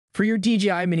For your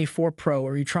DJI Mini 4 Pro,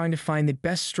 or are you trying to find the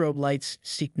best strobe lights?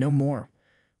 Seek no more.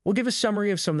 We'll give a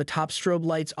summary of some of the top strobe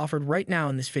lights offered right now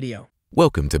in this video.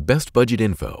 Welcome to Best Budget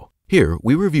Info. Here,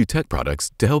 we review tech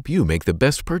products to help you make the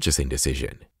best purchasing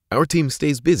decision. Our team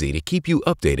stays busy to keep you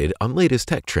updated on latest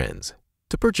tech trends.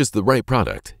 To purchase the right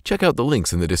product, check out the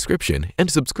links in the description and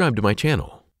subscribe to my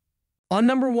channel. On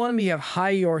number 1, we have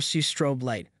HeiyRC strobe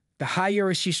light. The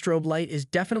HeiyRC strobe light is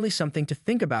definitely something to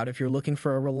think about if you're looking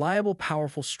for a reliable,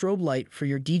 powerful strobe light for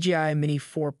your DJI Mini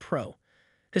 4 Pro.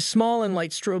 This small and light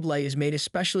strobe light is made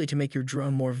especially to make your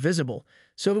drone more visible,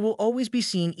 so it will always be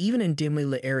seen even in dimly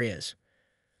lit areas.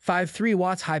 5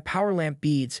 3-watt high power lamp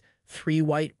beads, 3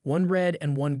 white, 1 red,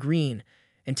 and 1 green,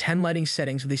 and 10 lighting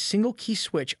settings with a single key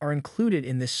switch are included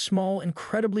in this small,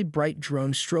 incredibly bright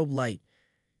drone strobe light.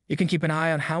 You can keep an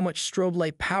eye on how much strobe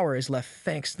light power is left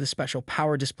thanks to the special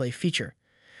power display feature.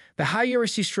 The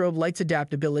HeiyRC strobe light's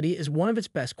adaptability is one of its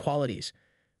best qualities.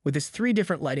 With its 3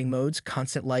 different lighting modes,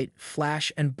 constant light,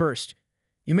 flash, and burst,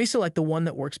 you may select the one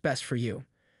that works best for you.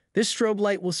 This strobe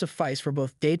light will suffice for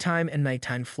both daytime and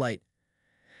nighttime flight.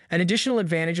 An additional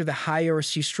advantage of the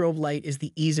HeiyRC strobe light is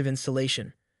the ease of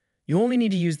installation. You only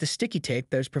need to use the sticky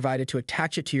tape that is provided to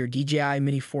attach it to your DJI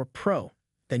Mini 4 Pro.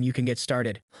 Then you can get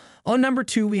started. On number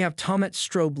 2, we have Tomat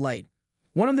strobe light.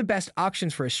 One of the best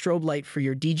options for a strobe light for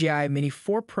your DJI Mini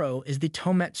 4 Pro is the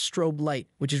Tomat strobe light,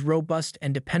 which is robust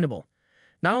and dependable.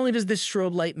 Not only does this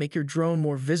strobe light make your drone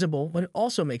more visible, but it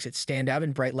also makes it stand out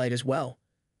in bright light as well.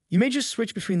 You may just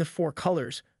switch between the 4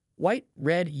 colors: white,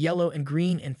 red, yellow, and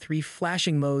green, and 3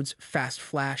 flashing modes: fast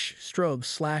flash, strobe,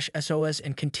 /SOS,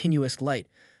 and continuous light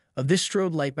of this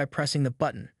strobe light by pressing the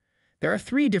button. There are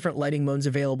 3 different lighting modes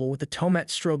available with the Tomat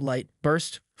strobe light: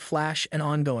 burst, flash, and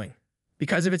ongoing.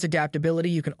 Because of its adaptability,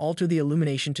 you can alter the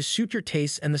illumination to suit your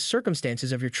tastes and the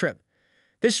circumstances of your trip.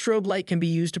 This strobe light can be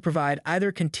used to provide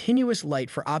either continuous light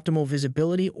for optimal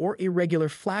visibility or irregular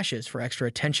flashes for extra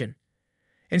attention.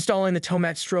 Installing the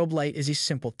Tomat strobe light is a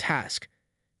simple task.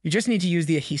 You just need to use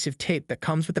the adhesive tape that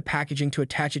comes with the packaging to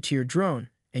attach it to your drone,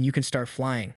 and you can start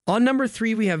flying. On number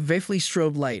 3, we have Vifly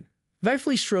strobe light.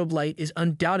 Vifly strobe light is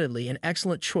undoubtedly an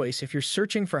excellent choice if you're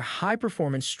searching for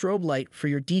high-performance strobe light for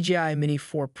your DJI Mini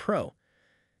 4 Pro.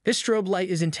 This strobe light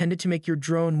is intended to make your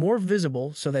drone more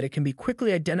visible so that it can be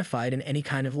quickly identified in any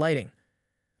kind of lighting.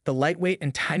 The lightweight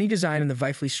and tiny design in the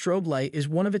Vifly strobe light is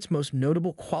one of its most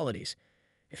notable qualities.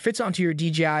 It fits onto your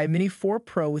DJI Mini 4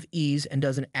 Pro with ease and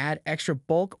doesn't add extra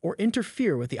bulk or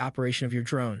interfere with the operation of your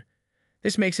drone.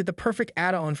 This makes it the perfect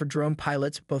add-on for drone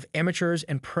pilots, both amateurs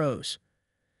and pros.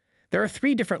 There are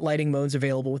 3 different lighting modes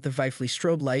available with the Vifly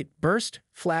strobe light: burst,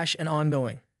 flash, and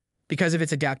ongoing. Because of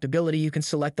its adaptability, you can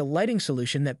select the lighting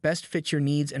solution that best fits your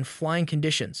needs and flying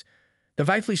conditions. The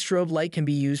Vifly strobe light can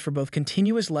be used for both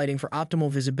continuous lighting for optimal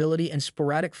visibility and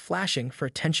sporadic flashing for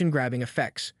attention-grabbing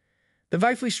effects. The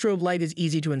Vifly strobe light is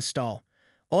easy to install.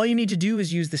 All you need to do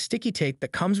is use the sticky tape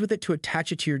that comes with it to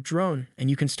attach it to your drone, and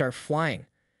you can start flying.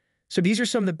 So these are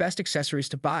some of the best accessories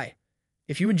to buy.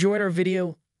 If you enjoyed our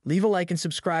video, leave a like and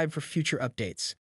subscribe for future updates.